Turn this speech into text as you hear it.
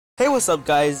Hey, what's up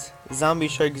guys? Zombie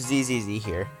Shark ZZZ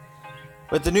here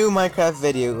with the new Minecraft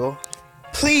video.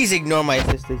 Please ignore my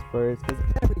sister's birds, because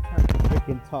every time I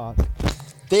freaking talk,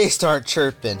 they start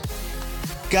chirping.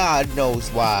 God knows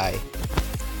why.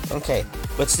 Okay,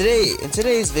 but in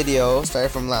today's video, sorry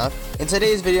if I'm loud, in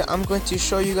today's video I'm going to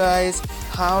show you guys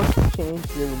how to change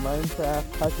your Minecraft,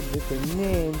 how to get your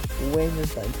name when you're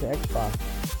starting to Xbox,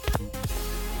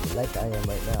 like I am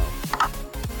right now.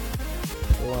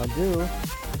 What you want to do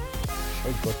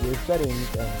is go to your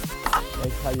settings and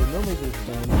like how you normally do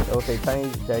things. It'll say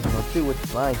TinyDiagonal2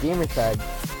 with my gamer tag.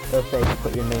 It'll say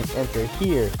put your name, enter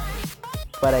here.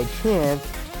 But I can't,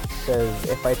 because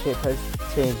if I press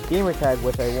change gamer tag,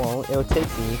 which I won't, it'll take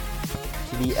me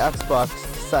to the Xbox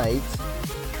site.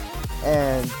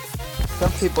 And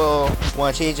some people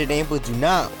want to change their name but do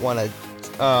not want to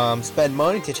spend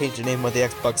money to change their name on the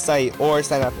Xbox site or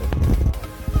sign up.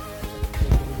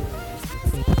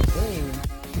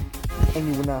 And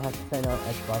you will not have to sign out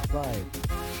Xbox Live.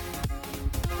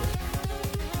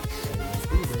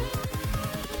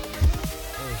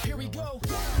 Here we go.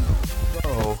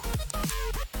 So,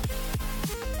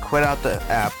 quit out the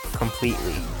app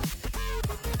completely.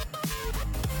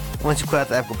 Once you quit out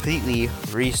the app completely,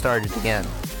 restart it again.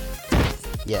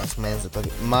 Yes, mine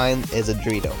is a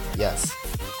Dorito. Yes.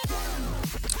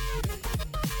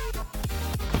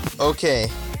 Okay.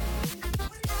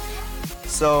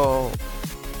 So,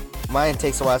 mine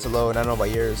takes a while to load. I don't know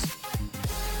about yours,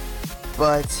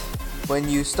 but when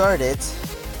you start it,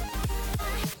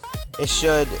 it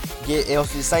should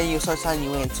start signing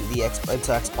you into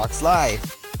Xbox Live.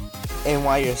 And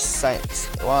while it's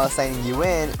signing you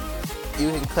in, you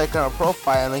can click on a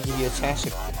profile and it'll give you a chance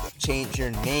to change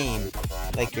your name,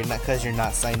 like because you're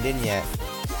not signed in yet.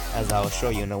 As I will show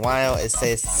you in a while, it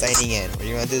says signing in. What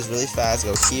you're gonna do is really fast,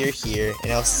 go here,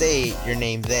 and it'll say your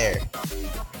name there.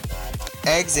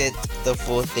 Exit the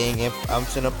full thing, and I'm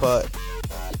just gonna put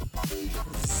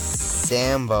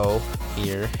Zambo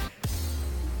here,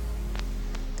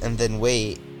 and then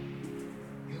wait,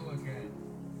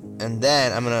 and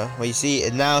then I'm gonna, well, you see,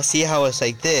 and now see how it's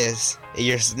like this.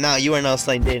 You are now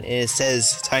signed in, and it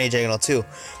says TinyDiagonal2.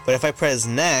 But if I press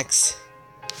next,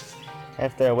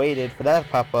 after I waited for that to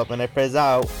pop up, and I press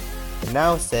out, it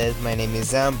now says my name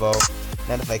is Zambo.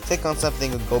 And if I click on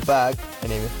something and go back, my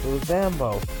name is still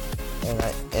Zambo.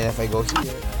 And if I go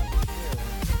here,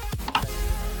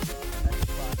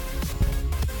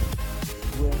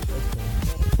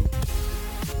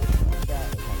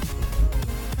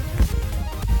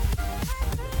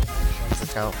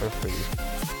 account for free.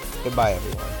 Goodbye,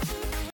 everyone.